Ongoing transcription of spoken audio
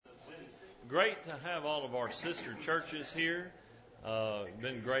great to have all of our sister churches here.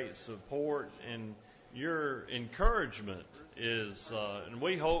 Been great support, and your encouragement is, and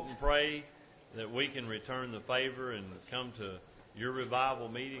we hope and pray that we can return the favor and come to your revival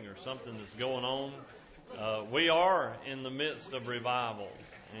meeting or something that's going on. We are in the midst of revival,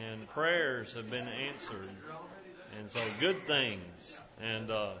 and prayers have been answered, and so good things. And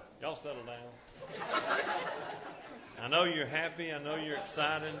y'all settle down. I know you're happy. I know you're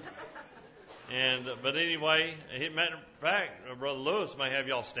excited. But anyway, matter of fact, Brother Lewis may have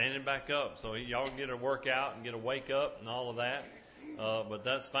y'all standing back up, so y'all get a workout and get a wake up and all of that. But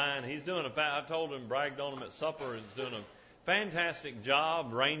that's fine. He's doing I told him, bragged on him at supper. He's doing a fantastic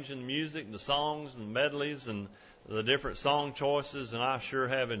job arranging music, the songs and medleys and the different song choices, and I sure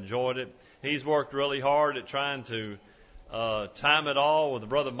have enjoyed it. He's worked really hard at trying to time it all with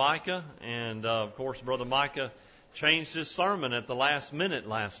Brother Micah, and of course, Brother Micah changed his sermon at the last minute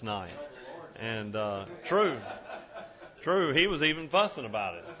last night. And true, he was even fussing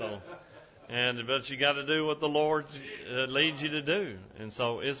about it. But you got to do what the Lord leads you to do, and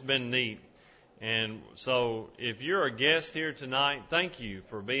so it's been neat. And so, if you're a guest here tonight, thank you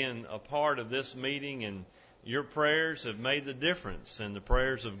for being a part of this meeting, and your prayers have made the difference in the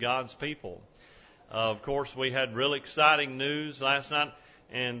prayers of God's people. Of course, we had really exciting news last night,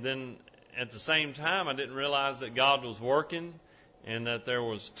 and then at the same time, I didn't realize that God was working, and that there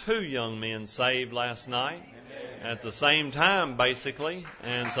was 2 young men saved last night at the same time, basically.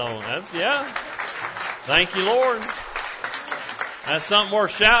 And so thank you, Lord. That's something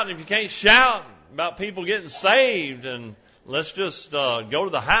worth shouting. If you can't shout about people getting saved, and let's just go to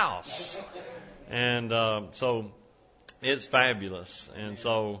the house. And so it's fabulous. And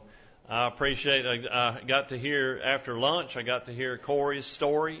so I appreciate I got to hear after lunch, I got to hear Corey's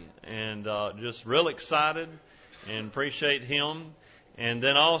story, and just real excited and appreciate him. And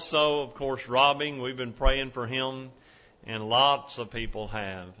then also, of course, robbing. We've been praying for him, and lots of people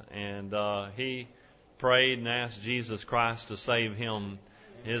have. And he prayed and asked Jesus Christ to save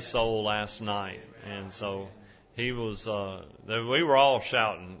his soul last night. And so he was, we were all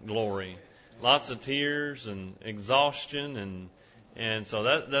shouting glory. Lots of tears and exhaustion, and so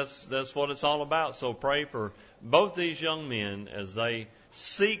that's what it's all about. So pray for both these young men as they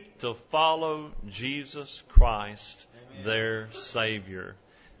seek to follow Jesus Christ, their Savior.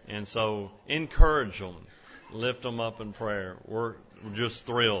 And so encourage them, lift them up in prayer. We're just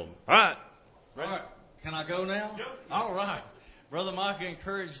thrilled. All right. Can I go now? All right. Brother Micah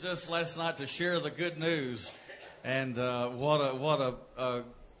encouraged us last night to share the good news, and what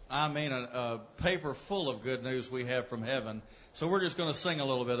a paper full of good news we have from heaven. So we're just going to sing a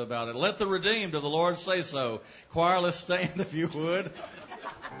little bit about it. Let the redeemed of the Lord say so. Choir, let's stand if you would.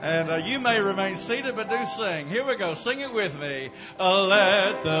 And you may remain seated, but do sing. Here we go. Sing it with me.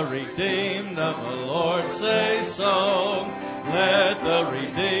 Let the redeemed of the Lord say so. Let the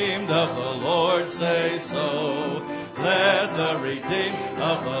redeemed of the Lord say so. Let the redeemed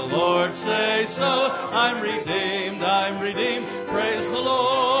of the Lord say so. I'm redeemed, praise the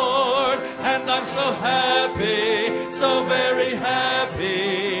Lord. And I'm so happy, so very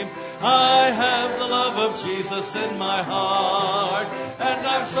happy. I have the love of Jesus in my heart. And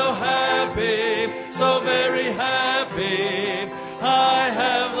I'm so happy, so very happy. I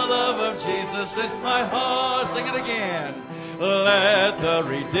have the love of Jesus in my heart. Sing it again. Let the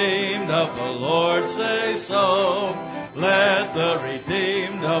redeemed of the Lord say so. Let the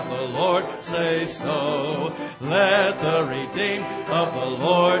redeemed of the Lord say so. Let the redeemed of the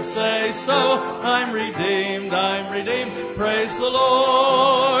Lord say so. I'm redeemed, praise the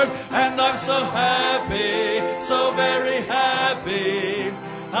Lord. And I'm so happy, so very happy.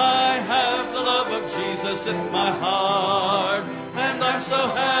 I have the love of Jesus in my heart. And I'm so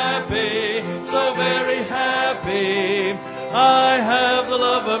happy, so very happy. I have the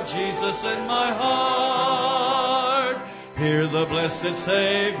love of Jesus in my heart. Hear the blessed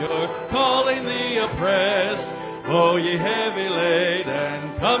Savior calling the oppressed. O ye heavy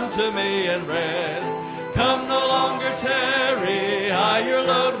laden, come to me and rest. Come no longer tarry, I your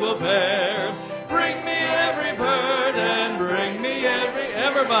load will bear. Bring me every burden, bring me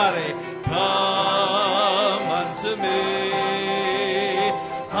everybody. Come unto me.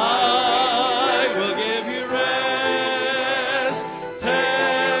 I will give you rest.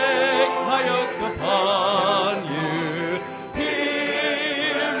 Take my yoke upon you.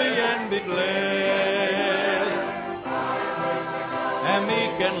 Hear me and be blessed. And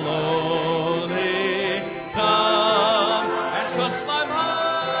meek and lowly, come and trust my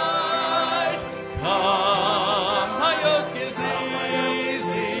might. Come, my yoke is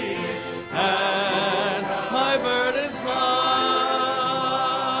easy and my burden's light.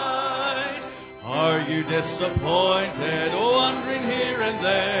 you disappointed, wandering here and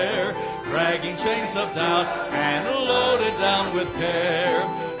there, dragging chains of doubt and loaded down with care.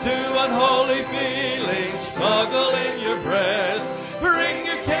 To unholy feelings struggle in your breast, bring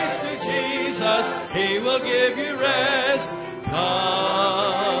your case to Jesus, He will give you rest.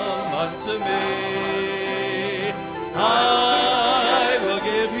 Come unto me, I will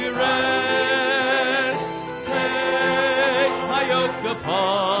give you rest. Take my yoke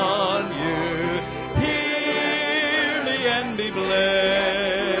upon you, hear me and be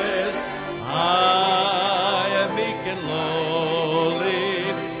blessed. I am meek and lowly,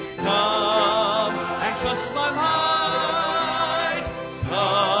 come and trust my might.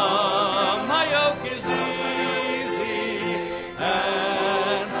 Come, my yoke is easy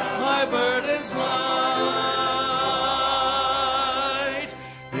and my burden's light.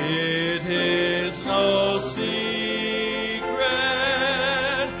 It is no secret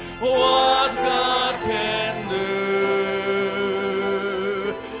what God can do,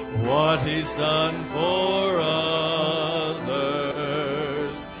 what He's done for others,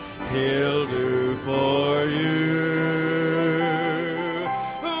 He'll do for you.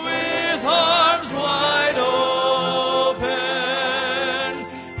 With arms wide open,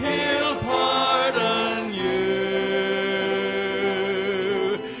 He'll pardon you.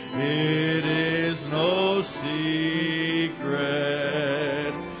 It is no secret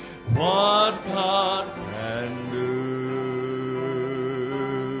what God can do.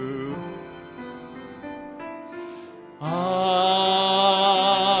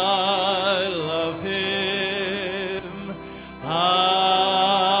 I love Him. I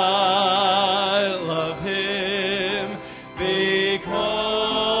love Him because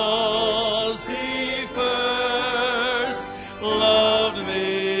He first loved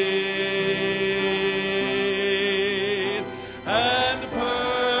me and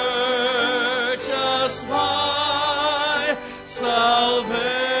purchased my salvation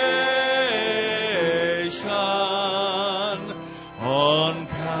on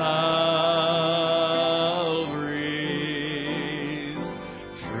Calvary's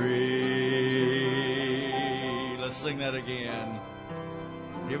tree. Let's sing that again.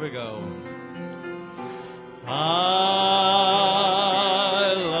 Here we go. I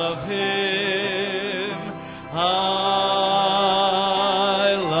love Him. I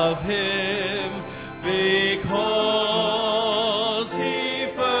love Him because He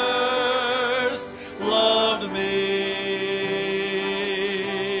first loved me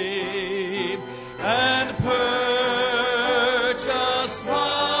and purchased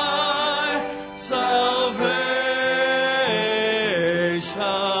my salvation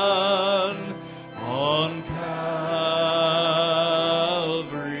on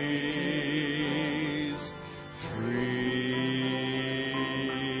Calvary's tree.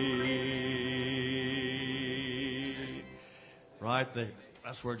 Right there.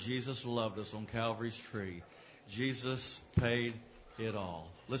 That's where Jesus loved us, on Calvary's tree. Jesus paid it all.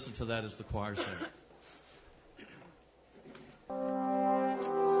 Listen to that as the choir sings.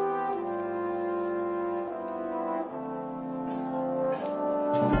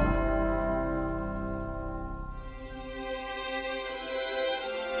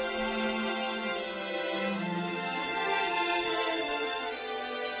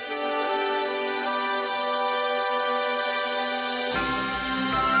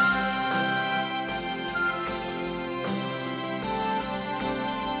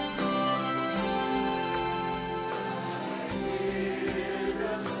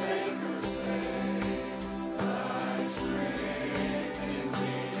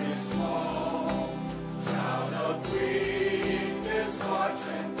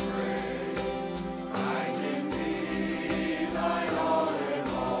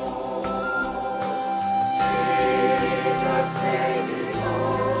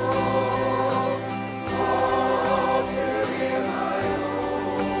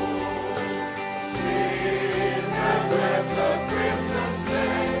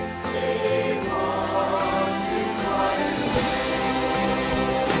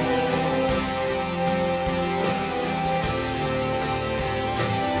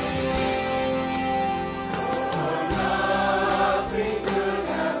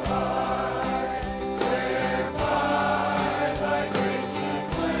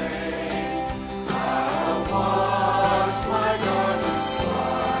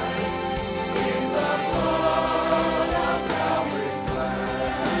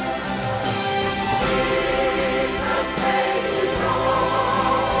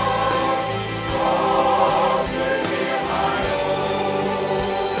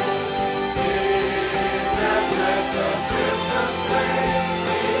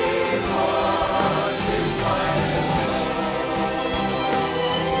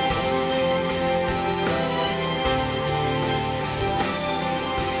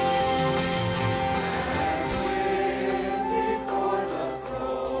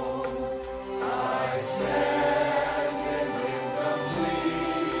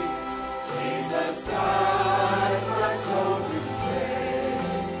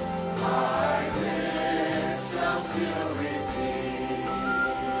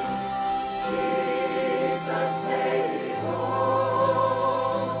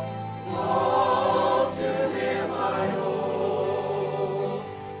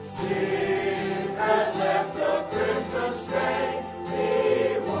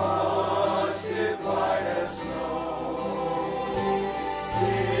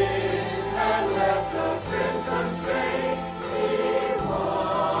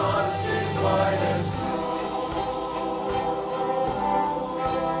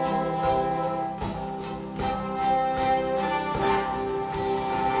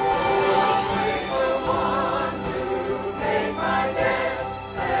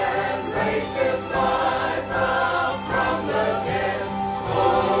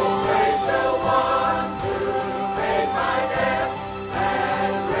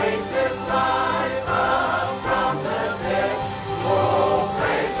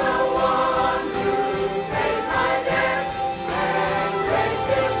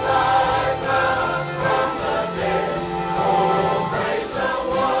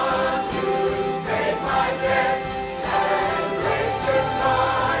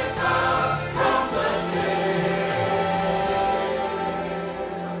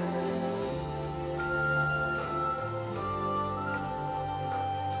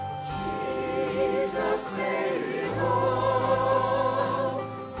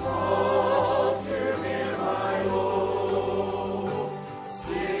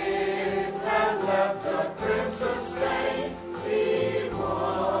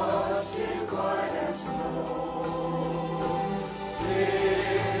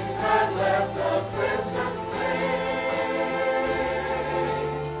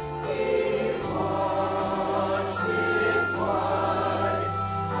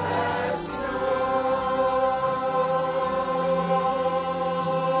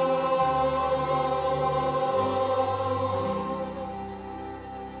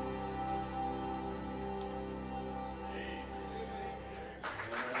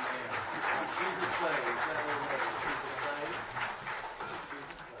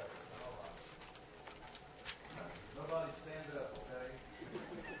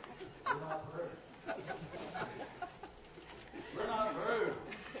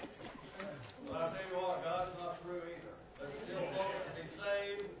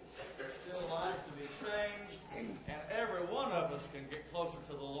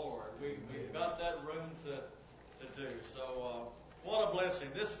 we've got that room to do. So what a blessing.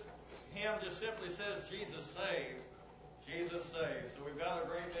 This hymn just simply says, Jesus saves. Jesus saves. So we've got a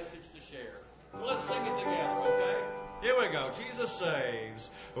great message to share. So let's sing it together, okay? Here we go. Jesus saves.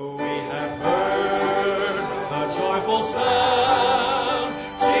 We have heard the joyful sound.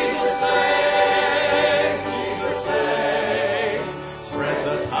 Jesus saves. Jesus saves. Spread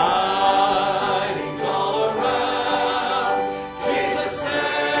the tidings all around. Jesus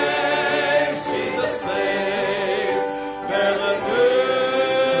saves. Jesus saves. Bear the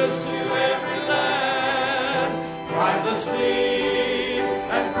news to every land. Climb the steeps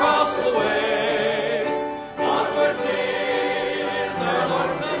and cross the ways.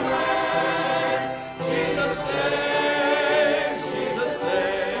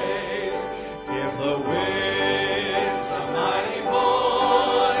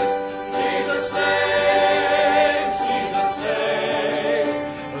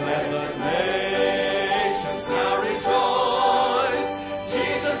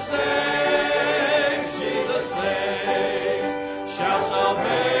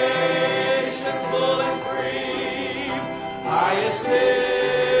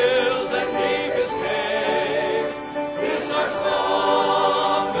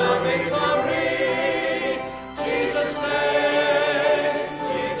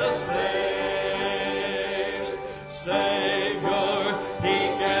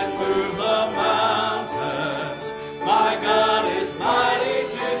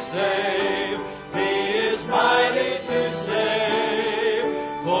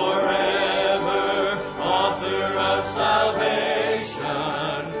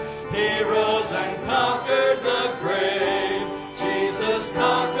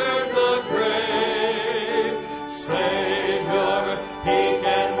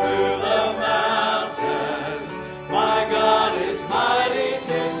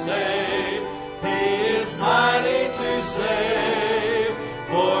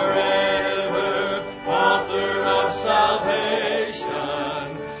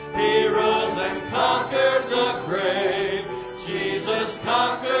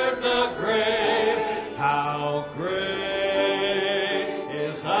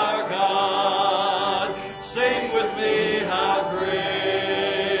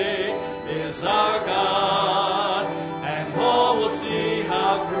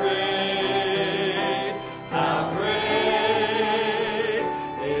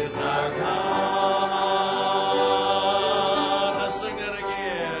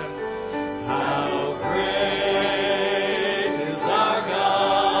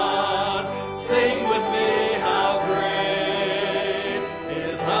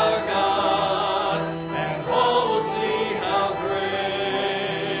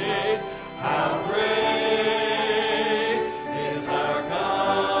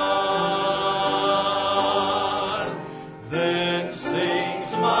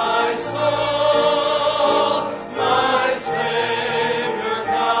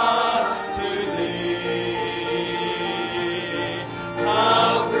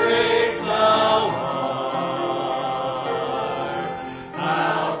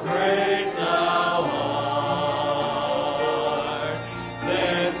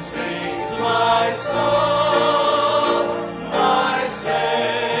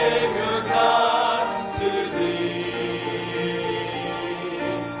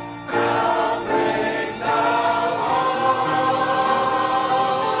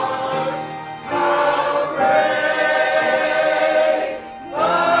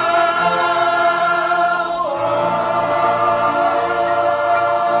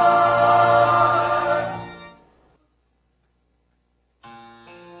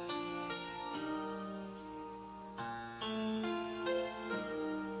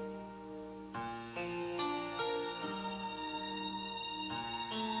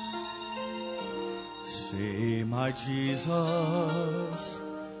 See my Jesus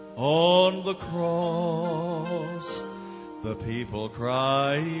on the cross, the people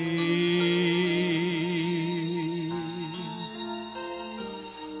crying,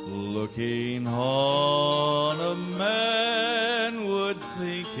 looking on a man would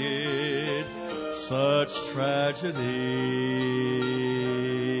think it such tragedy.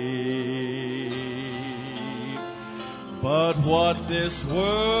 But what this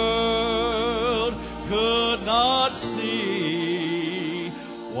world could not see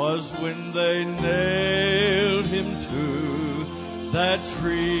was when they nailed him to that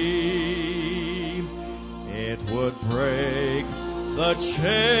tree, it would break the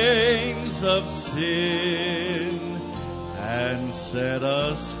chains of sin and set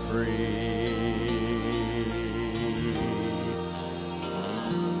us free.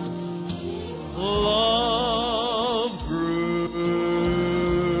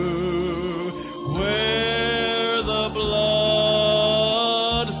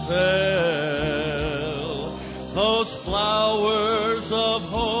 of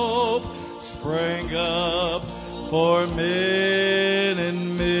hope sprang up for men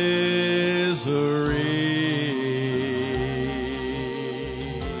in misery.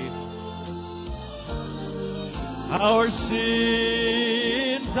 Our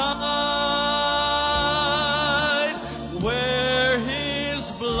sin died where His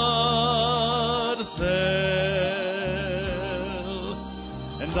blood fell,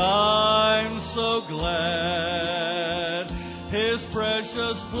 and I'm so glad His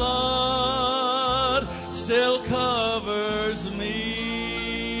precious blood still covers me.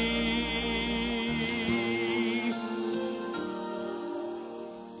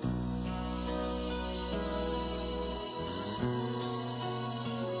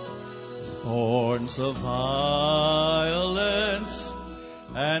 Thorns of violence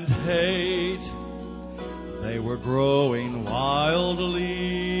and hate, they were growing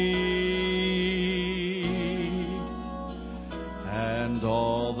wildly, and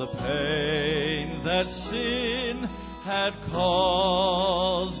all the pain that sin had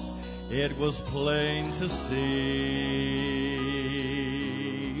caused, it was plain to see.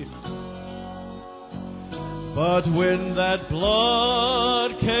 But when that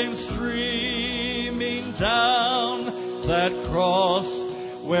blood came streaming down that cross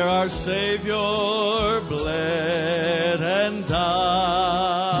where our Savior bled and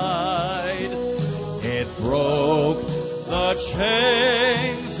died, it broke the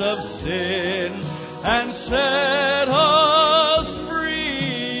chains of sin and set us free.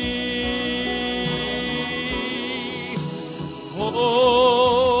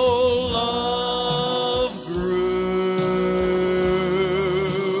 Oh, love grew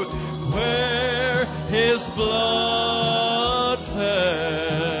where His blood fell.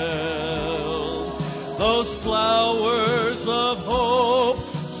 Those flowers of hope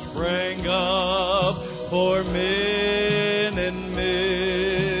sprang up for men in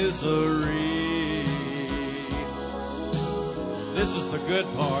misery. This is the good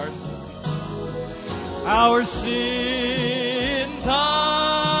part. Our sin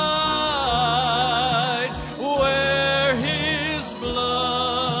died where His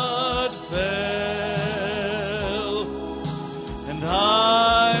blood fell, and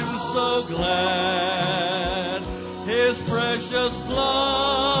I'm so glad His precious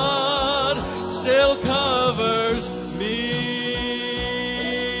blood still covers me.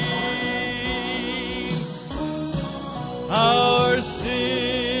 Our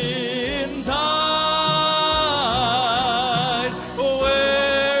sin died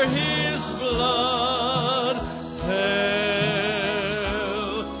where His blood fell,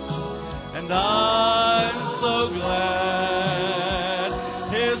 and I'm so glad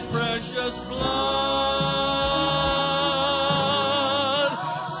His precious blood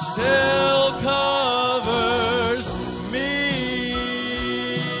still covers me.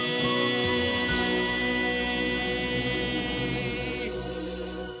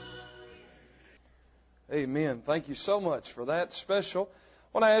 Amen. Thank you so much for that special.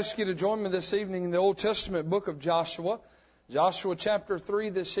 I want to ask you to join me this evening in the Old Testament book of Joshua. Joshua chapter 3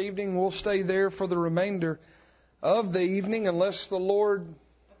 this evening. We'll stay there for the remainder of the evening unless the Lord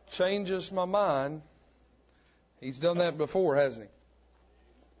changes my mind. He's done that before, hasn't He?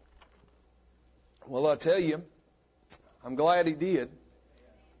 Well, I tell you, I'm glad He did.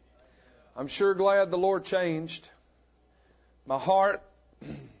 I'm sure glad the Lord changed my heart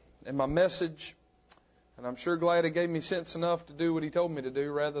and my message. And I'm sure glad He gave me sense enough to do what He told me to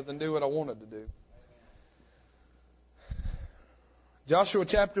do rather than do what I wanted to do. Joshua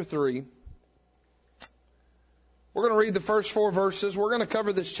chapter 3. We're going to read the first 4 verses. We're going to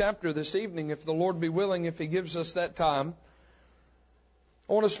cover this chapter this evening, if the Lord be willing, if He gives us that time.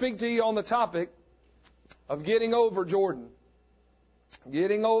 I want to speak to you on the topic of getting over Jordan.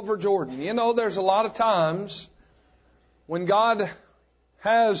 Getting over Jordan. You know, there's a lot of times when God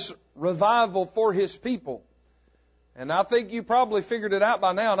has revival for His people. And I think you probably figured it out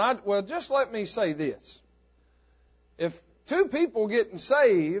by now. And just let me say this. If 2 people getting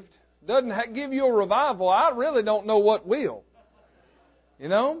saved doesn't give you a revival, I really don't know what will. You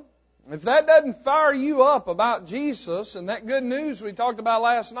know? If that doesn't fire you up about Jesus and that good news we talked about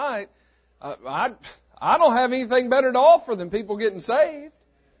last night, I don't have anything better to offer than people getting saved.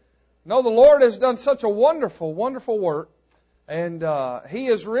 No, the Lord has done such a wonderful, wonderful work. And He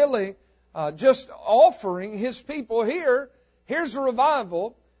is really just offering His people here. Here's a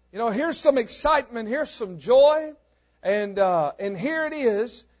revival. You know, here's some excitement. Here's some joy. And here it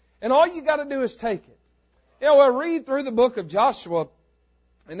is. And all you got to do is take it. You know, I read through the book of Joshua,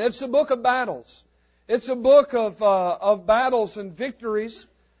 and it's a book of battles. It's a book of battles and victories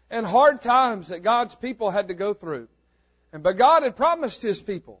and hard times that God's people had to go through. But God had promised His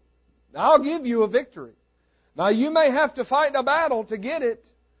people, I'll give you a victory. Now you may have to fight a battle to get it,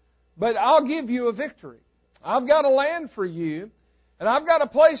 but I'll give you a victory. I've got a land for you, and I've got a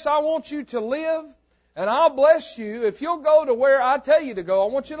place I want you to live, and I'll bless you if you'll go to where I tell you to go.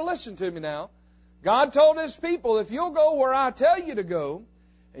 I want you to listen to me now. God told His people, if you'll go where I tell you to go,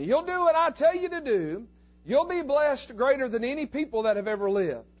 and you'll do what I tell you to do, you'll be blessed greater than any people that have ever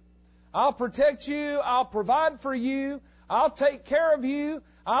lived. I'll protect you. I'll provide for you. I'll take care of you.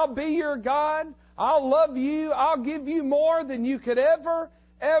 I'll be your God. I'll love you. I'll give you more than you could ever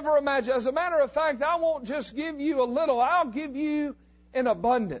imagine. As a matter of fact, I won't just give you a little. I'll give you in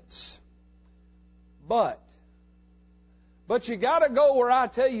abundance. But you got to go where I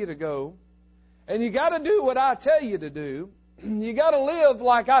tell you to go. And you got to do what I tell you to do. You got to live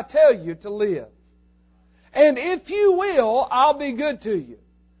like I tell you to live. And if you will, I'll be good to you.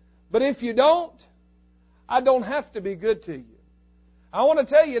 But if you don't, I don't have to be good to you. I want to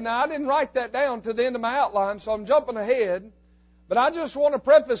tell you now, I didn't write that down to the end of my outline, so I'm jumping ahead. But I just want to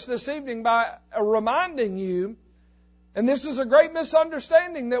preface this evening by reminding you, and this is a great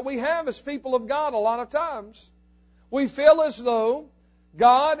misunderstanding that we have as people of God a lot of times. We feel as though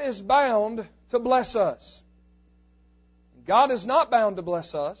God is bound to bless us. God is not bound to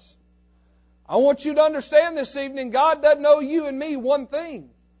bless us. I want you to understand this evening, God doesn't owe you and me one thing.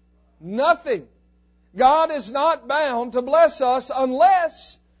 Nothing. God is not bound to bless us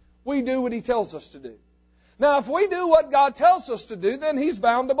unless we do what He tells us to do. Now, if we do what God tells us to do, then He's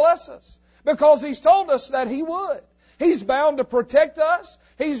bound to bless us, because He's told us that He would. He's bound to protect us.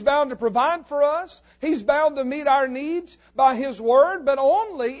 He's bound to provide for us. He's bound to meet our needs by His Word, but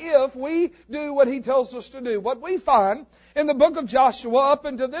only if we do what He tells us to do. What we find in the book of Joshua up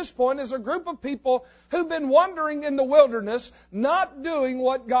until this point is a group of people who've been wandering in the wilderness, not doing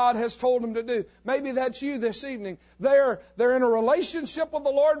what God has told them to do. Maybe that's you this evening. They're in a relationship with the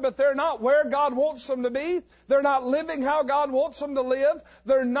Lord, but they're not where God wants them to be. They're not living how God wants them to live.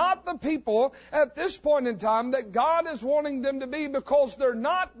 They're not the people at this point in time that God is wanting them to be, because they're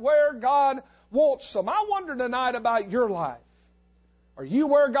not where God wants them. I wonder tonight about your life. Are you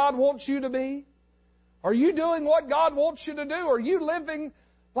where God wants you to be? Are you doing what God wants you to do? Are you living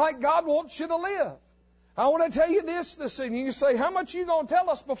like God wants you to live? I want to tell you this evening. You say, how much are you going to tell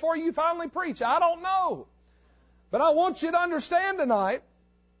us before you finally preach? I don't know. But I want you to understand tonight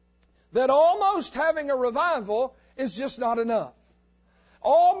that almost having a revival is just not enough.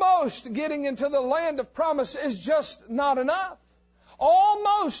 Almost getting into the land of promise is just not enough.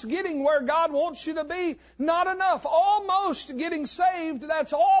 Almost getting where God wants you to be, not enough. Almost getting saved,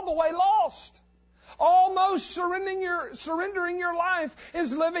 that's all the way lost. Almost surrendering your life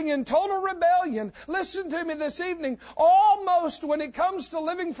is living in total rebellion. Listen to me this evening. Almost, when it comes to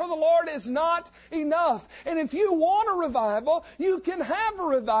living for the Lord, is not enough. And if you want a revival, you can have a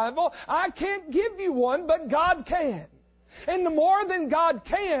revival. I can't give you one, but God can. And more than God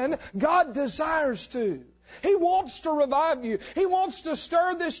can, God desires to. He wants to revive you. He wants to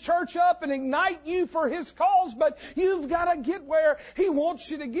stir this church up and ignite you for His cause, but you've got to get where He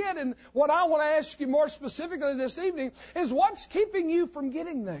wants you to get. And what I want to ask you more specifically this evening is, what's keeping you from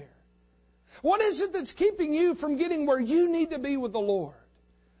getting there? What is it that's keeping you from getting where you need to be with the Lord?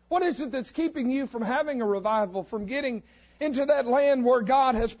 What is it that's keeping you from having a revival, from getting into that land where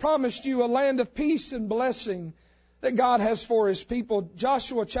God has promised you, a land of peace and blessing that God has for His people?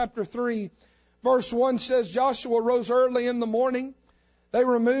 Joshua chapter 3. Verse 1 says, Joshua rose early in the morning. They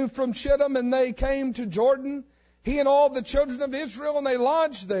removed from Shittim, and they came to Jordan, he and all the children of Israel, and they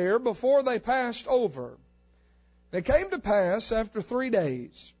lodged there before they passed over. It came to pass after 3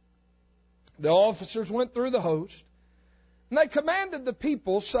 days, the officers went through the host, and they commanded the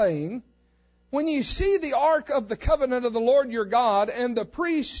people, saying, when ye see the ark of the covenant of the Lord your God, and the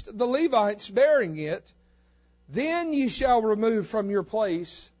priests, the Levites, bearing it, then ye shall remove from your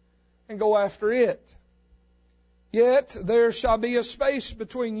place and go after it. Yet there shall be a space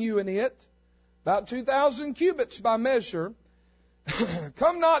between you and it, about 2,000 cubits by measure.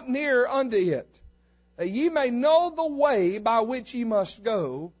 Come not near unto it, that ye may know the way by which ye must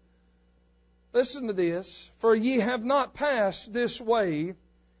go. Listen to this, for ye have not passed this way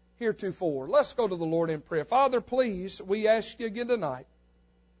heretofore. Let's go to the Lord in prayer. Father, please, we ask you again tonight.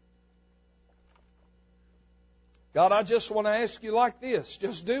 God, I just want to ask you like this.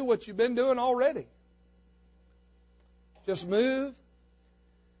 Just do what you've been doing already. Just move,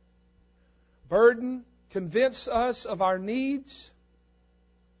 burden, convince us of our needs,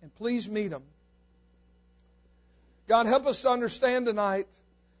 and please meet them. God, help us to understand tonight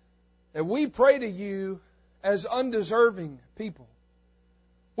that we pray to you as undeserving people.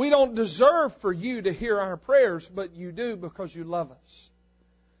 We don't deserve for you to hear our prayers, but you do because you love us.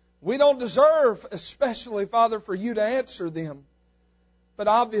 We don't deserve, especially, Father, for you to answer them. But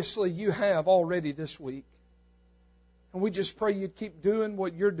obviously you have already this week. And we just pray you'd keep doing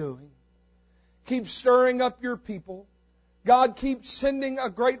what you're doing. Keep stirring up your people. God, keep sending a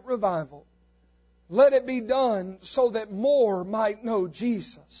great revival. Let it be done so that more might know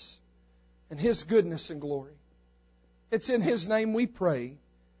Jesus and His goodness and glory. It's in His name we pray.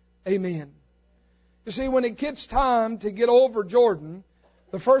 Amen. You see, when it gets time to get over Jordan,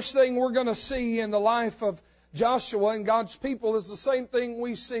 the first thing we're going to see in the life of Joshua and God's people is the same thing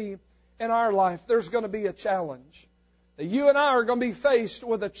we see in our life. There's going to be a challenge. You and I are going to be faced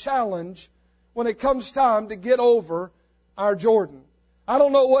with a challenge when it comes time to get over our Jordan. I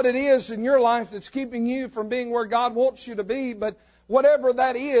don't know what it is in your life that's keeping you from being where God wants you to be, but whatever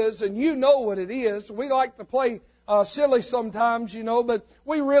that is, and you know what it is, we like to play silly sometimes, but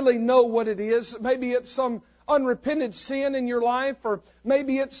we really know what it is. Maybe it's some unrepented sin in your life, or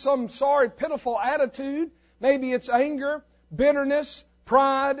maybe it's some sorry, pitiful attitude. Maybe it's anger, bitterness,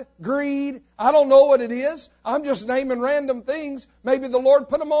 pride, greed. I don't know what it is. I'm just naming random things. Maybe the Lord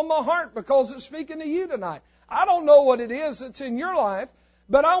put them on my heart because it's speaking to you tonight. I don't know what it is that's in your life,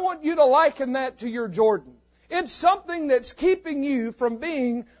 but I want you to liken that to your Jordan. It's something that's keeping you from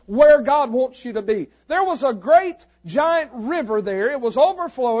being where God wants you to be. There was a great giant river there. It was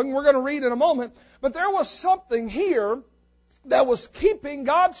overflowing. We're going to read in a moment. But there was something here that was keeping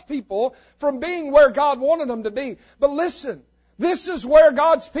God's people from being where God wanted them to be. But listen, this is where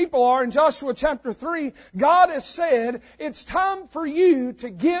God's people are in Joshua chapter 3. God has said, it's time for you to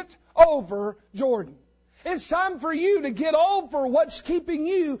get over Jordan. It's time for you to get over what's keeping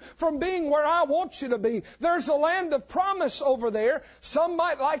you from being where I want you to be. There's a land of promise over there. Some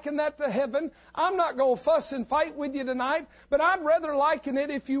might liken that to heaven. I'm not going to fuss and fight with you tonight, but I'd rather liken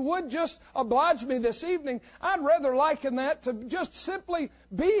it, if you would just oblige me this evening, I'd rather liken that to just simply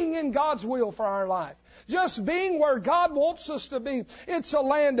being in God's will for our life. Just being where God wants us to be. It's a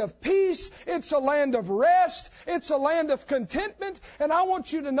land of peace. It's a land of rest. It's a land of contentment. And I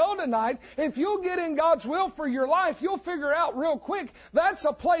want you to know tonight, if you'll get in God's will for your life, you'll figure out real quick, that's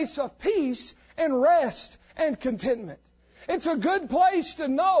a place of peace and rest and contentment. It's a good place to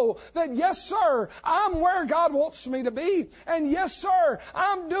know that, yes, sir, I'm where God wants me to be. And yes, sir,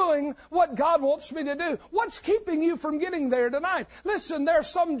 I'm doing what God wants me to do. What's keeping you from getting there tonight? Listen, there's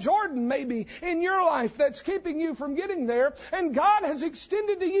some Jordan maybe in your life that's keeping you from getting there. And God has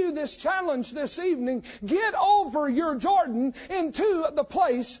extended to you this challenge this evening. Get over your Jordan into the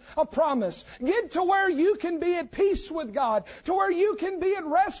place of promise. Get to where you can be at peace with God. To where you can be at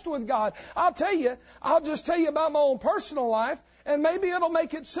rest with God. I'll just tell you about my own personal life, and maybe it'll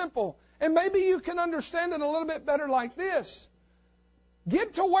make it simple. And maybe you can understand it a little bit better like this.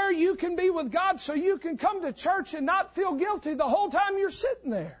 Get to where you can be with God so you can come to church and not feel guilty the whole time you're sitting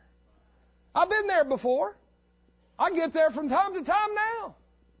there. I've been there before. I get there from time to time now.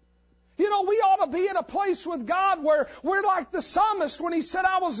 We ought to be in a place with God where we're like the psalmist when he said,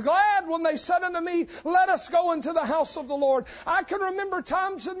 I was glad when they said unto me, let us go into the house of the Lord. I can remember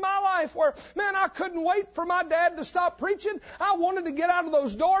times in my life where, I couldn't wait for my dad to stop preaching. I wanted to get out of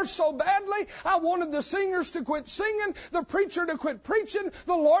those doors so badly. I wanted the singers to quit singing, the preacher to quit preaching,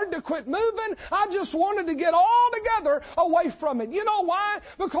 the Lord to quit moving. I just wanted to get all together away from it. You know why?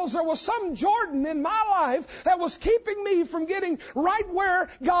 Because there was some Jordan in my life that was keeping me from getting right where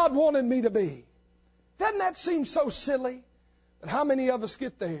God wanted me to be. Doesn't that seem so silly? But how many of us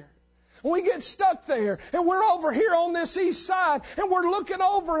get there? And we get stuck there, and we're over here on this east side, and we're looking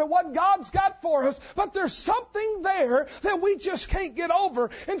over at what God's got for us, but there's something there that we just can't get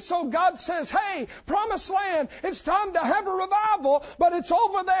over. And so God says, hey, promised land, it's time to have a revival, but it's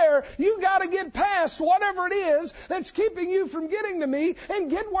over there. You got to get past whatever it is that's keeping you from getting to me and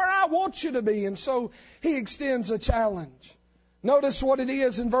get where I want you to be. And so He extends a challenge. Notice what it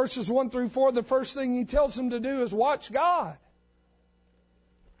is in verses 1 through 4. The first thing He tells them to do is watch God.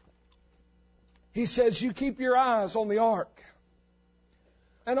 He says, you keep your eyes on the ark.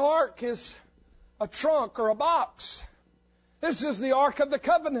 An ark is a trunk or a box. This is the Ark of the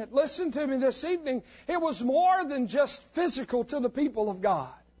Covenant. Listen to me this evening. It was more than just physical to the people of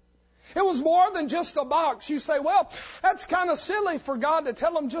God. It was more than just a box. You say, well, that's kind of silly for God to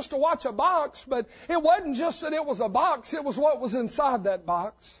tell them just to watch a box. But it wasn't just that it was a box. It was what was inside that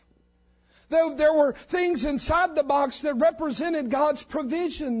box. There were things inside the box that represented God's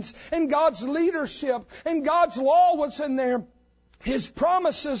provisions and God's leadership. And God's law was in there. His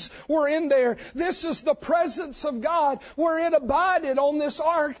promises were in there. This is the presence of God where it abided on this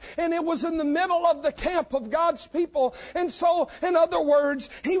ark, and it was in the middle of the camp of God's people. And so, in other words,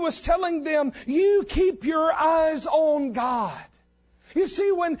 He was telling them, you keep your eyes on God. You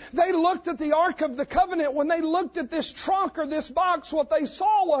see, when they looked at the Ark of the Covenant, when they looked at this trunk or this box, what they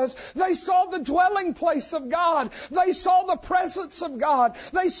saw the dwelling place of God. They saw the presence of God.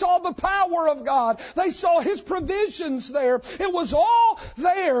 They saw the power of God. They saw His provisions there. It was all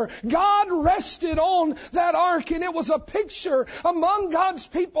there. God rested on that ark, and it was a picture among God's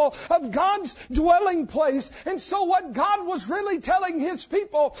people of God's dwelling place. And so what God was really telling His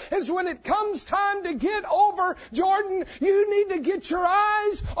people is, when it comes time to get over Jordan, you need to get your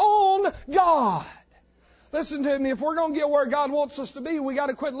eyes on God. Listen to me, if we're going to get where God wants us to be, we got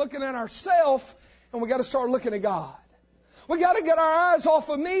to quit looking at ourselves and we got to start looking at God. We got to get our eyes off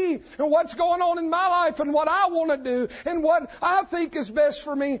of me and what's going on in my life and what I want to do and what I think is best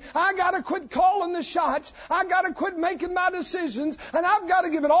for me. I got to quit calling the shots. I got to quit making my decisions, and I've got to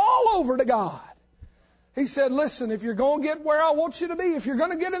give it all over to God. He said, listen, if you're going to get where I want you to be, if you're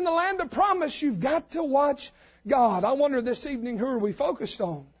going to get in the land of promise, you've got to watch God. I wonder this evening, who are we focused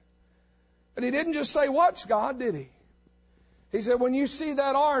on? But He didn't just say, watch God, did He? He said, when you see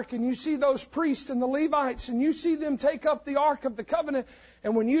that ark and you see those priests and the Levites and you see them take up the Ark of the Covenant,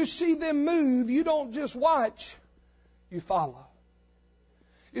 and when you see them move, you don't just watch, you follow.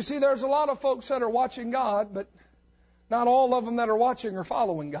 You see, there's a lot of folks that are watching God, but not all of them that are watching are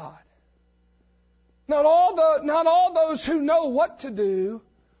following God. Not all those who know what to do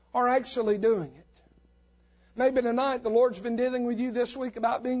are actually doing it. Maybe tonight the Lord's been dealing with you this week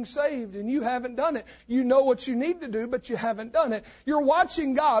about being saved, and you haven't done it. You know what you need to do, but you haven't done it. You're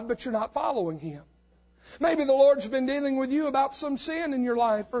watching God, but you're not following Him. Maybe the Lord's been dealing with you about some sin in your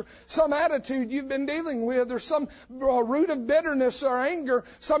life, or some attitude you've been dealing with, or some root of bitterness or anger,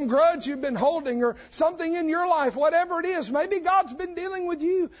 some grudge you've been holding, or something in your life, whatever it is. Maybe God's been dealing with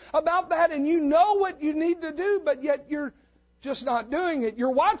you about that, and you know what you need to do, but yet you're just not doing it.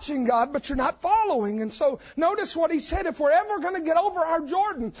 You're watching God, but you're not following. And so notice what He said. If we're ever going to get over our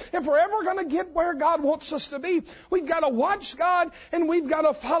Jordan, if we're ever going to get where God wants us to be, we've got to watch God and we've got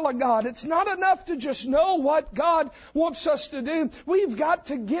to follow God. It's not enough to just know what God wants us to do. We've got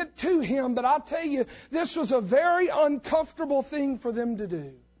to get to Him. But I'll tell you, this was a very uncomfortable thing for them to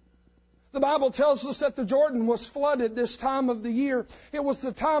do. The Bible tells us that the Jordan was flooded this time of the year. It was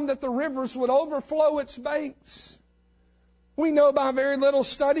the time that the rivers would overflow its banks. We know by very little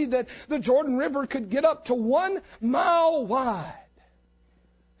study that the Jordan River could get up to 1 mile wide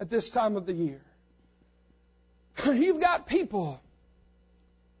at this time of the year. You've got people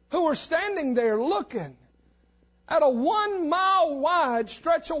who are standing there looking at a 1 mile wide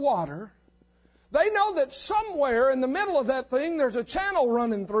stretch of water. They know that somewhere in the middle of that thing there's a channel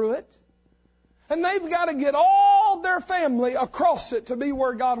running through it. And they've got to get all their family across it to be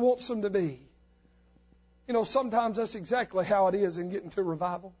where God wants them to be. You know, sometimes that's exactly how it is in getting to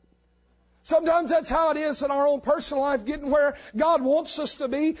revival. Sometimes that's how it is in our own personal life, getting where God wants us to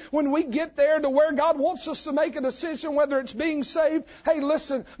be. When we get there to where God wants us to make a decision, whether it's being saved. Hey,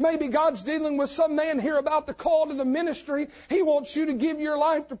 listen, maybe God's dealing with some man here about the call to the ministry. He wants you to give your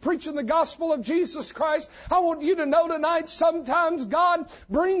life to preaching the gospel of Jesus Christ. I want you to know tonight, sometimes God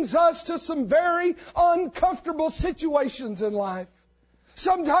brings us to some very uncomfortable situations in life.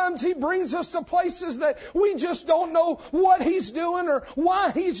 Sometimes He brings us to places that we just don't know what He's doing or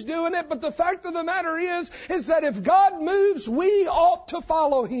why He's doing it. But the fact of the matter is that if God moves, we ought to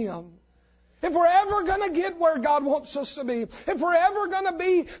follow Him. If we're ever going to get where God wants us to be, if we're ever going to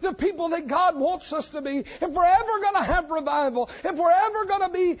be the people that God wants us to be, if we're ever going to have revival, if we're ever going to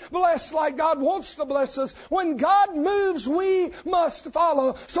be blessed like God wants to bless us, when God moves, we must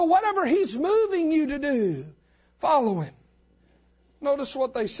follow. So whatever He's moving you to do, follow Him. Notice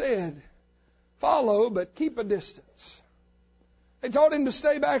what they said. Follow, but keep a distance. They told him to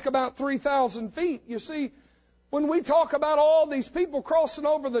stay back about 3,000 feet. You see, when we talk about all these people crossing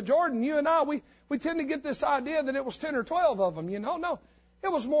over the Jordan, you and I, we tend to get this idea that it was 10 or 12 of them. You know, no.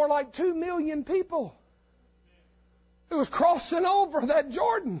 It was more like 2 million people who was crossing over that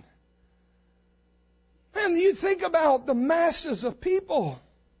Jordan. And you think about the masses of people.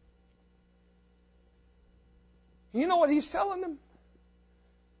 You know what He's telling them?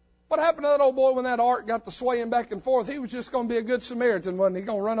 What happened to that old boy when that ark got to swaying back and forth? He was just going to be a good Samaritan, wasn't he?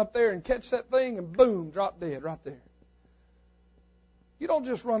 Going to run up there and catch that thing and boom, drop dead right there. You don't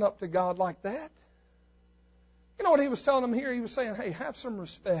just run up to God like that. You know what He was telling them here? He was saying, hey, have some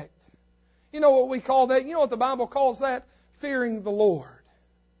respect. You know what we call that? You know what the Bible calls that? Fearing the Lord.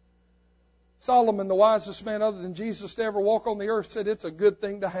 Solomon, the wisest man other than Jesus to ever walk on the earth, said it's a good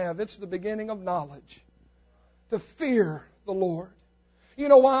thing to have. It's the beginning of knowledge. To fear the Lord. You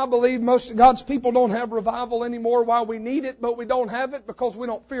know why I believe most of God's people don't have revival anymore? Why we need it, but we don't have it? Because we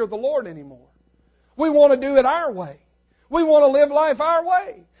don't fear the Lord anymore. We want to do it our way. We want to live life our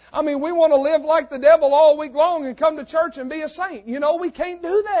way. I mean, we want to live like the devil all week long and come to church and be a saint. You know, we can't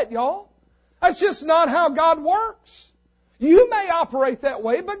do that, y'all. That's just not how God works. You may operate that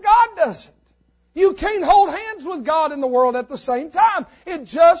way, but God doesn't. You can't hold hands with God in the world at the same time. It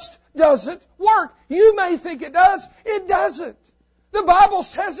just doesn't work. You may think it does. It doesn't. The Bible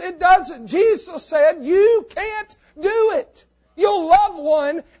says it doesn't. Jesus said you can't do it. You'll love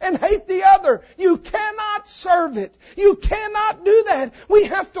one and hate the other. You cannot serve it. You cannot do that. We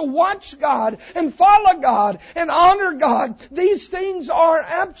have to watch God and follow God and honor God. These things are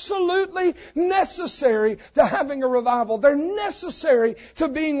absolutely necessary to having a revival. They're necessary to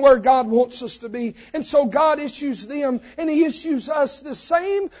being where God wants us to be. And so God issues them and He issues us the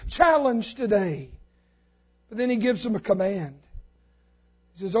same challenge today. But then He gives them a command.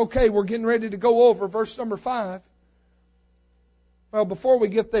 He says, okay, we're getting ready to go over verse number 5. Well, before we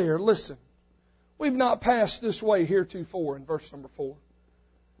get there, listen. We've not passed this way heretofore in verse number 4.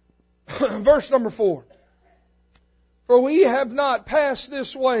 Verse number 4. For we have not passed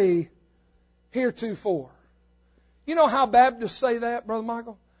this way heretofore. You know how Baptists say that, Brother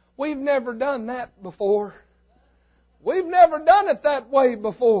Michael? We've never done that before. We've never done it that way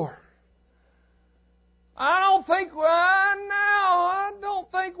before. I don't think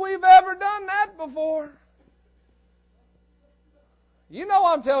we've ever done that before. You know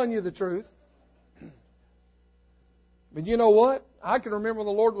I'm telling you the truth. But you know what? I can remember when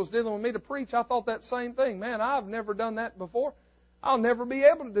the Lord was dealing with me to preach, I thought that same thing. Man, I've never done that before. I'll never be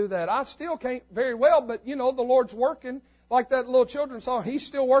able to do that. I still can't very well, but you know, the Lord's working. Like that little children's song, He's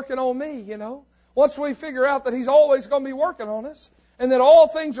still working on me, you know. Once we figure out that He's always going to be working on us, and that all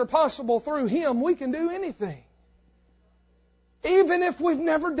things are possible through Him, we can do anything. Even if we've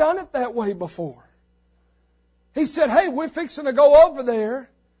never done it that way before. He said, hey, we're fixing to go over there,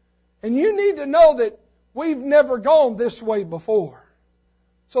 and you need to know that we've never gone this way before.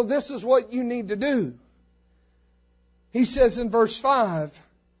 So this is what you need to do. He says in verse 5,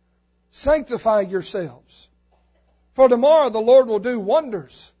 sanctify yourselves, for tomorrow the Lord will do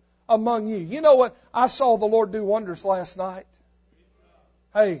wonders among you. You know what? I saw the Lord do wonders last night.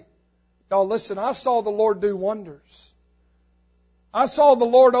 Hey, y'all listen, I saw the Lord do wonders. I saw the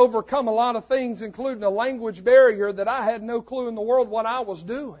Lord overcome a lot of things, including a language barrier that I had no clue in the world what I was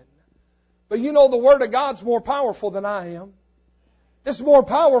doing. But you know, the Word of God's more powerful than I am. It's more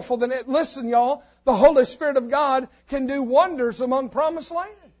powerful than it. Listen, y'all, the Holy Spirit of God can do wonders among promised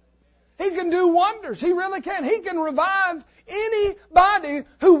land. He can do wonders. He really can. He can revive anybody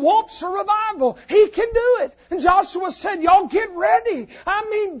who wants a revival. He can do it. And Joshua said, y'all get ready. I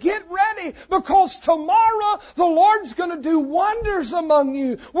mean, get ready. Because tomorrow the Lord's going to do wonders among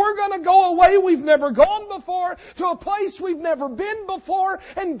you. We're going to go away. We've never gone before to a place we've never been before.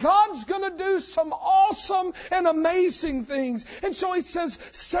 And God's going to do some awesome and amazing things. And so He says,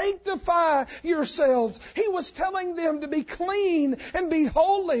 sanctify yourselves. He was telling them to be clean and be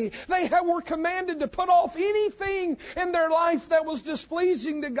holy. They were commanded to put off anything in their life that was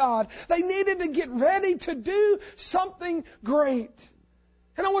displeasing to God. They needed to get ready to do something great.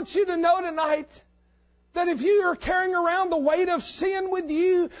 And I want you to know tonight that if you are carrying around the weight of sin with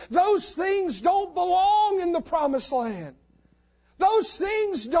you, those things don't belong in the promised land. Those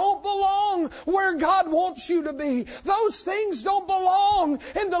things don't belong where God wants you to be. Those things don't belong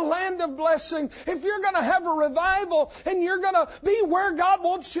in the land of blessing. If you're going to have a revival and you're going to be where God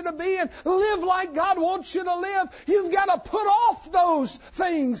wants you to be and live like God wants you to live, you've got to put off those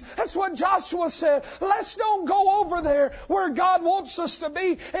things. That's what Joshua said. Let's don't go over there where God wants us to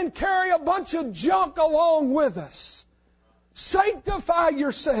be and carry a bunch of junk along with us. Sanctify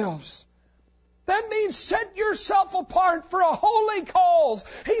yourselves. That means set yourself apart for a holy cause.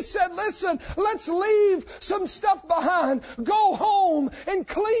 He said, listen, let's leave some stuff behind. Go home and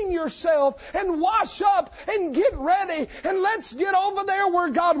clean yourself and wash up and get ready. And let's get over there where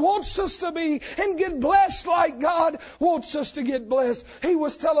God wants us to be and get blessed like God wants us to get blessed. He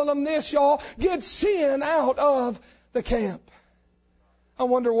was telling them this, y'all. Get sin out of the camp. I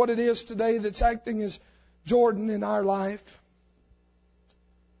wonder what it is today that's acting as Jordan in our life.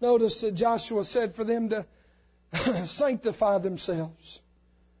 Notice that Joshua said for them to sanctify themselves.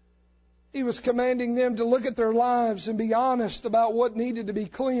 He was commanding them to look at their lives and be honest about what needed to be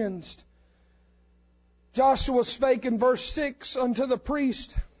cleansed. Joshua spake in verse 6 unto the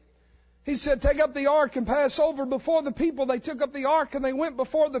priest. He said, take up the ark and pass over before the people. They took up the ark and they went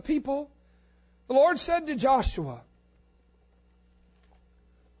before the people. The Lord said to Joshua,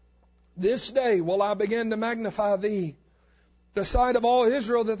 "This day will I begin to magnify thee, the sight of all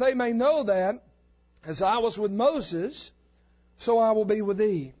Israel, that they may know that, as I was with Moses, so I will be with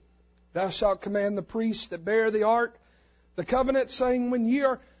thee. Thou shalt command the priests that bear the ark, the covenant, saying, when ye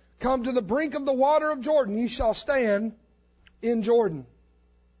are come to the brink of the water of Jordan, ye shall stand in Jordan."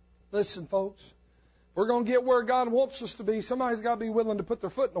 Listen, folks, if we're going to get where God wants us to be, somebody's got to be willing to put their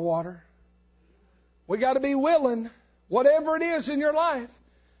foot in the water. We got to be willing, whatever it is in your life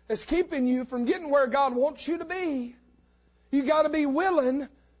that's keeping you from getting where God wants you to be, you got to be willing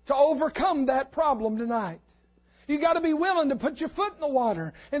to overcome that problem tonight. You got to be willing to put your foot in the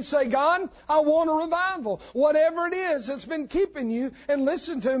water and say, "God, I want a revival." Whatever it is that's been keeping you. And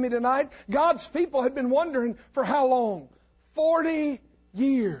listen to me tonight. God's people had been wondering for how long? 40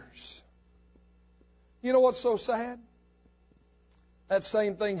 years. You know what's so sad? That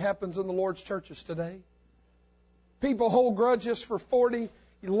same thing happens in the Lord's churches today. People hold grudges for 40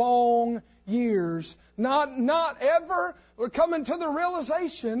 long years, not ever coming to the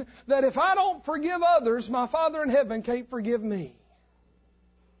realization that if I don't forgive others, my Father in heaven can't forgive me.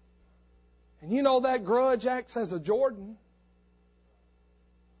 And you know that grudge acts as a Jordan.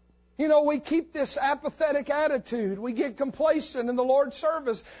 You know, we keep this apathetic attitude. We get complacent in the Lord's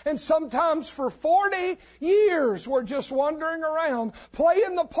service. And sometimes for 40 years we're just wandering around,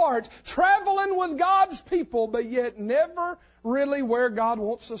 playing the part, traveling with God's people, but yet never really where God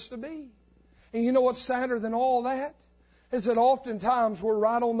wants us to be. And you know what's sadder than all that? Is that oftentimes we're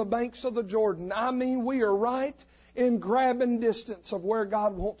right on the banks of the Jordan. I mean, we are right in grabbing distance of where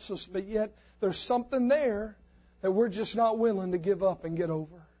God wants us, but yet there's something there that we're just not willing to give up and get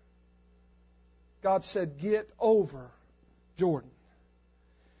over. God said, "Get over Jordan.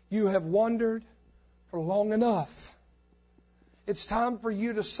 You have wandered for long enough. It's time for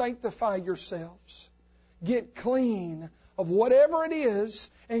you to sanctify yourselves. Get clean of whatever it is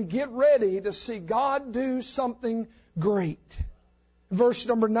and get ready to see God do something great." Verse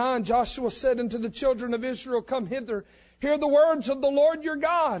number 9, Joshua said unto the children of Israel, "Come hither, hear the words of the Lord your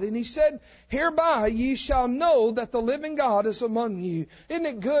God." And he said, "Hereby ye shall know that the living God is among you." Isn't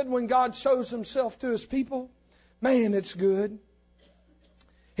it good when God shows Himself to His people? Man, it's good.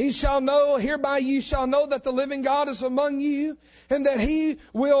 He shall know, hereby ye shall know that the living God is among you, and that He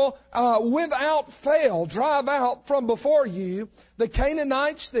will without fail drive out from before you the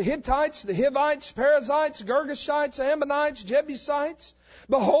Canaanites, the Hittites, the Hivites, Perizzites, Girgashites, Ammonites, Jebusites.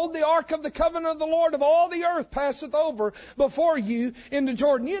 Behold, the ark of the covenant of the Lord of all the earth passeth over before you into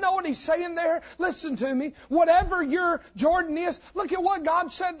Jordan. You know what He's saying there? Listen to me. Whatever your Jordan is, look at what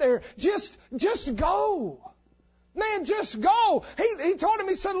God said there. Just go. Man, just go. He told him,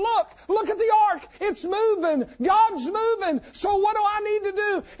 He said, look at the ark. It's moving. God's moving. So what do I need to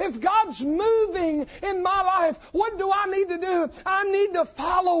do? If God's moving in my life, what do I need to do? I need to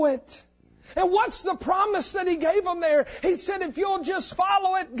follow it. And what's the promise that He gave them there? He said, if you'll just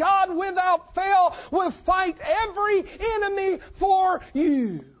follow it, God without fail will fight every enemy for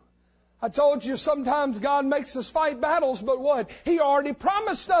you. I told you sometimes God makes us fight battles, but what? He already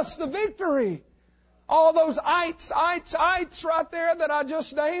promised us the victory. All those ites right there that I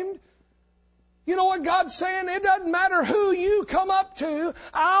just named. You know what God's saying? It doesn't matter who you come up to,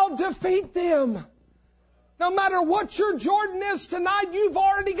 I'll defeat them. No matter what your Jordan is tonight, you've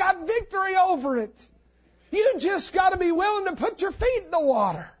already got victory over it. You just got to be willing to put your feet in the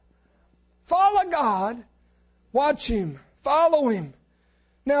water. Follow God. Watch Him. Follow Him.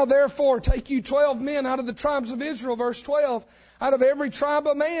 Now therefore, take you 12 men out of the tribes of Israel, verse 12, out of every tribe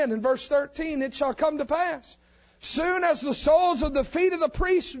of man. In verse 13, it shall come to pass, soon as the soles of the feet of the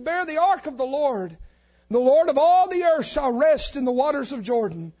priests bear the ark of the Lord of all the earth shall rest in the waters of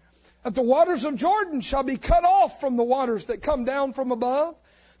Jordan. That the waters of Jordan shall be cut off from the waters that come down from above.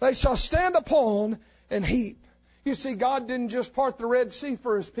 They shall stand upon and heap. You see, God didn't just part the Red Sea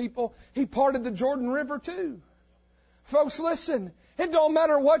for His people. He parted the Jordan River too. Folks, listen. It don't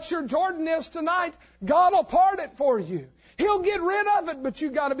matter what your Jordan is tonight. God will part it for you. He'll get rid of it, but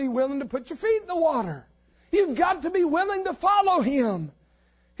you've got to be willing to put your feet in the water. You've got to be willing to follow Him.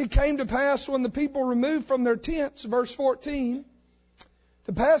 It came to pass when the people removed from their tents, verse 14,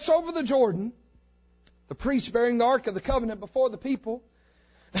 to pass over the Jordan, the priests bearing the ark of the covenant before the people.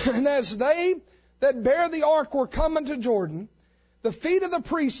 And as they that bear the ark were coming to Jordan, the feet of the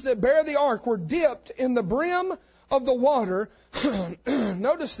priests that bear the ark were dipped in the brim of the water.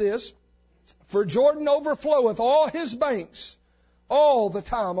 Notice this. For Jordan overfloweth all his banks all the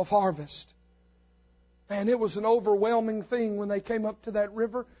time of harvest. Man, it was an overwhelming thing when they came up to that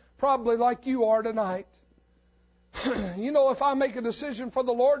river, probably like you are tonight. You know, if I make a decision for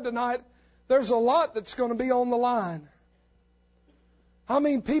the Lord tonight, There's a lot that's going to be on the line. I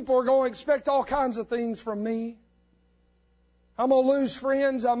mean, people are going to expect all kinds of things from me. I'm going to lose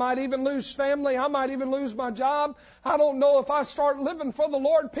friends. I might even lose family. I might even lose my job. I don't know if I start living for the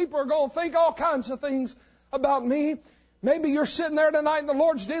Lord, people are going to think all kinds of things about me. Maybe you're sitting there tonight and the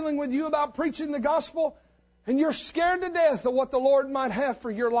Lord's dealing with you about preaching the gospel, and you're scared to death of what the Lord might have for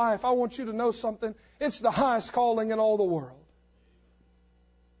your life. I want you to know something. It's the highest calling in all the world.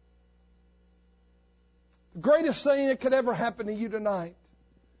 The greatest thing that could ever happen to you tonight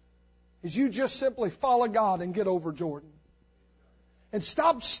is you just simply follow God and get over Jordan. And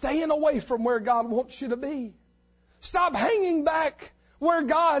stop staying away from where God wants you to be. Stop hanging back where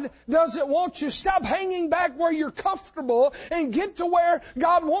God doesn't want you. Stop hanging back where you're comfortable and get to where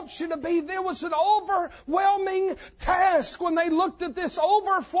God wants you to be. There was an overwhelming task when they looked at this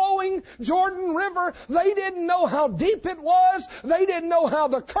overflowing Jordan River. They didn't know how deep it was. They didn't know how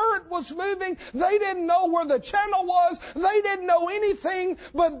the current was moving. They didn't know where the channel was. They didn't know anything,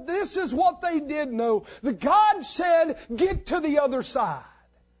 but this is what they did know. The God said, get to the other side.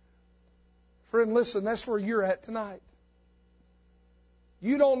 Friend, listen, that's where you're at tonight.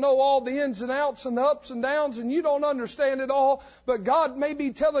 You don't know all the ins and outs and the ups and downs, and you don't understand it all, but God may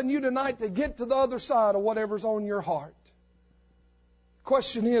be telling you tonight to get to the other side of whatever's on your heart. The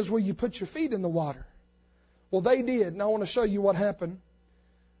question is, will you put your feet in the water? Well, they did, and I want to show you what happened.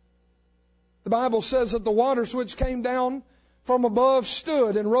 The Bible says that the waters which came down from above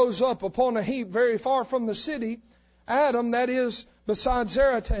stood and rose up upon a heap very far from the city, Adam, that is, beside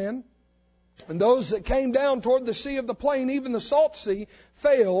Zaratan. And those that came down toward the sea of the plain, even the salt sea,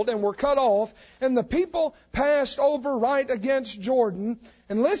 failed and were cut off. And the people passed over right against Jordan.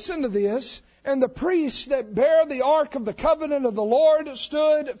 And listen to this. And the priests that bear the ark of the covenant of the Lord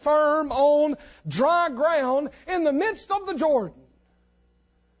stood firm on dry ground in the midst of the Jordan.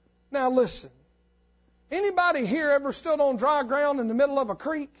 Now listen. Anybody here ever stood on dry ground in the middle of a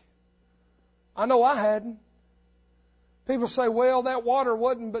creek? I know I hadn't. People say, well, that water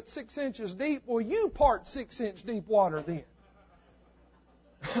wasn't but 6 inches deep. Well, you part 6-inch deep water then.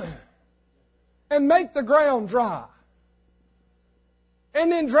 And make the ground dry.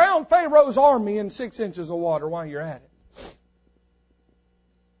 And then drown Pharaoh's army in 6 inches of water while you're at it.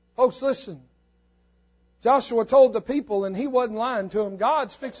 Folks, listen. Joshua told the people, and he wasn't lying to them,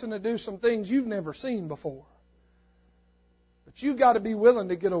 God's fixing to do some things you've never seen before. But you've got to be willing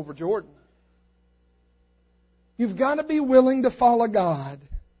to get over Jordan. You've got to be willing to follow God.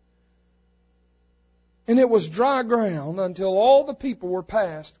 And it was dry ground until all the people were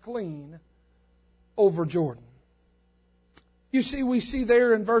passed clean over Jordan. You see, we see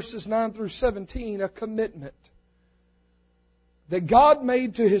there in verses 9 through 17 a commitment that God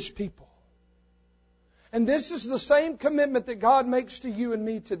made to His people. And this is the same commitment that God makes to you and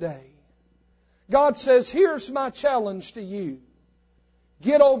me today. God says, here's my challenge to you.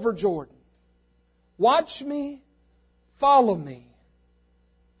 Get over Jordan. Watch me. Follow me.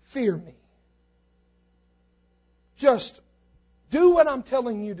 Fear me. Just do what I'm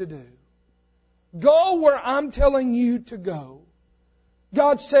telling you to do. Go where I'm telling you to go.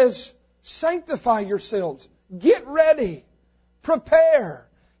 God says, sanctify yourselves. Get ready. Prepare.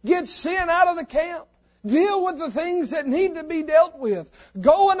 Get sin out of the camp. Deal with the things that need to be dealt with.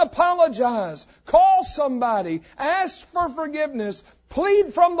 Go and apologize. Call somebody. Ask for forgiveness.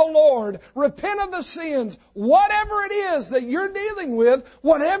 Plead from the Lord. Repent of the sins. Whatever it is that you're dealing with,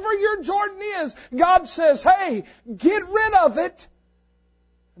 whatever your Jordan is, God says, hey, get rid of it.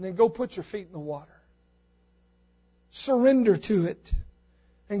 And then go put your feet in the water. Surrender to it.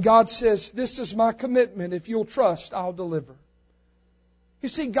 And God says, this is my commitment. If you'll trust, I'll deliver. You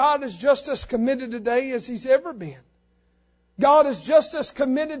see, God is just as committed today as He's ever been. God is just as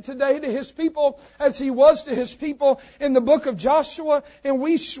committed today to His people as He was to His people in the book of Joshua. And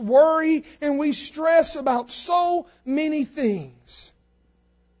we worry and we stress about so many things.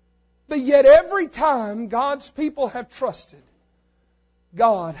 But yet every time God's people have trusted,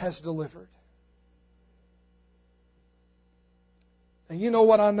 God has delivered. And you know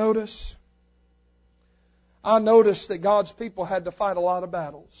what I notice? I noticed that God's people had to fight a lot of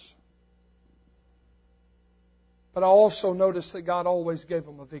battles. But I also noticed that God always gave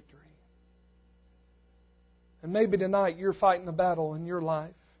them a victory. And maybe tonight you're fighting a battle in your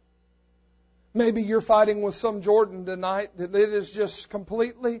life. Maybe you're fighting with some Jordan tonight that it is just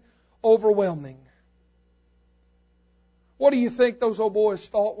completely overwhelming. What do you think those old boys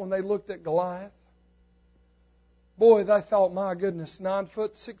thought when they looked at Goliath? Boy, they thought, my goodness, 9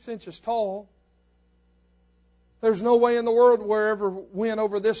 foot 6 inches tall. There's no way in the world we'll ever win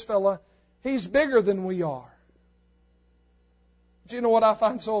over this fella. He's bigger than we are. Do you know what I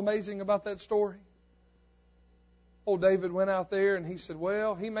find so amazing about that story? Old David went out there and he said,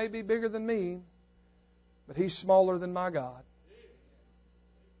 well, he may be bigger than me, but he's smaller than my God.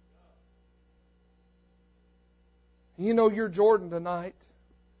 You know you're Jordan tonight.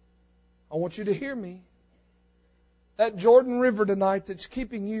 I want you to hear me. That Jordan River tonight that's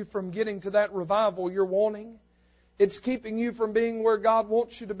keeping you from getting to that revival you're wanting, it's keeping you from being where God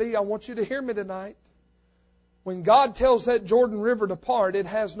wants you to be. I want you to hear me tonight. When God tells that Jordan River to part, it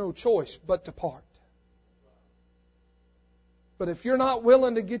has no choice but to part. But if you're not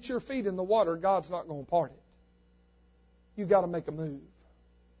willing to get your feet in the water, God's not going to part it. You've got to make a move.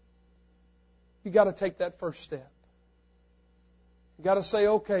 You've got to take that first step. You've got to say,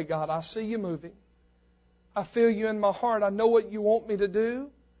 okay, God, I see you moving. I feel you in my heart. I know what you want me to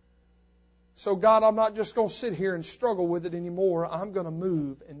do. So, God, I'm not just going to sit here and struggle with it anymore. I'm going to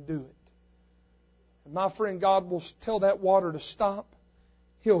move and do it. And my friend, God will tell that water to stop.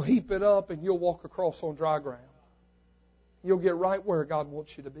 He'll heap it up and you'll walk across on dry ground. You'll get right where God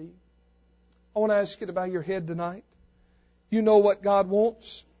wants you to be. I want to ask you to bow your head tonight. You know what God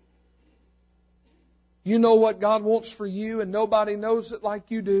wants. You know what God wants for you, and nobody knows it like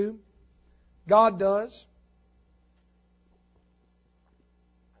you do. God does.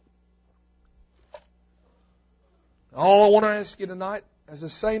 All I want to ask you tonight is the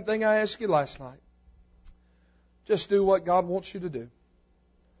same thing I asked you last night. Just do what God wants you to do.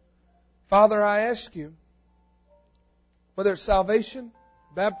 Father, I ask you, whether it's salvation,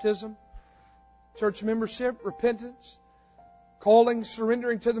 baptism, church membership, repentance, calling,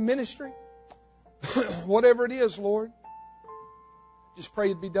 surrendering to the ministry, whatever it is, Lord, just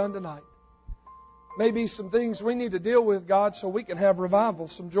pray it be done tonight. Maybe some things we need to deal with, God, so we can have revival.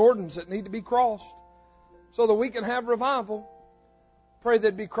 Some Jordans that need to be crossed so that we can have revival. Pray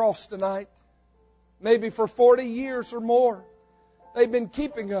they'd be crossed tonight. Maybe for 40 years or more, they've been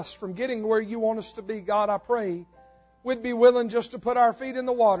keeping us from getting where you want us to be. God, I pray we'd be willing just to put our feet in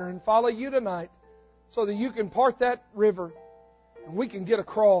the water and follow you tonight so that you can part that river and we can get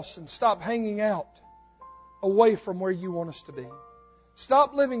across and stop hanging out away from where you want us to be.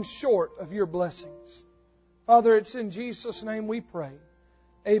 Stop living short of your blessings. Father, it's in Jesus' name we pray.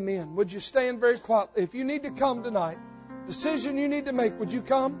 Amen. Would you stand very quietly? If you need to come tonight, decision you need to make, would you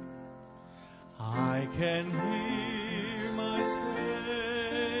come? I can hear my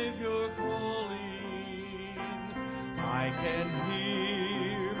Savior calling. I can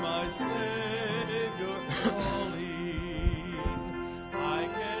hear my Savior calling.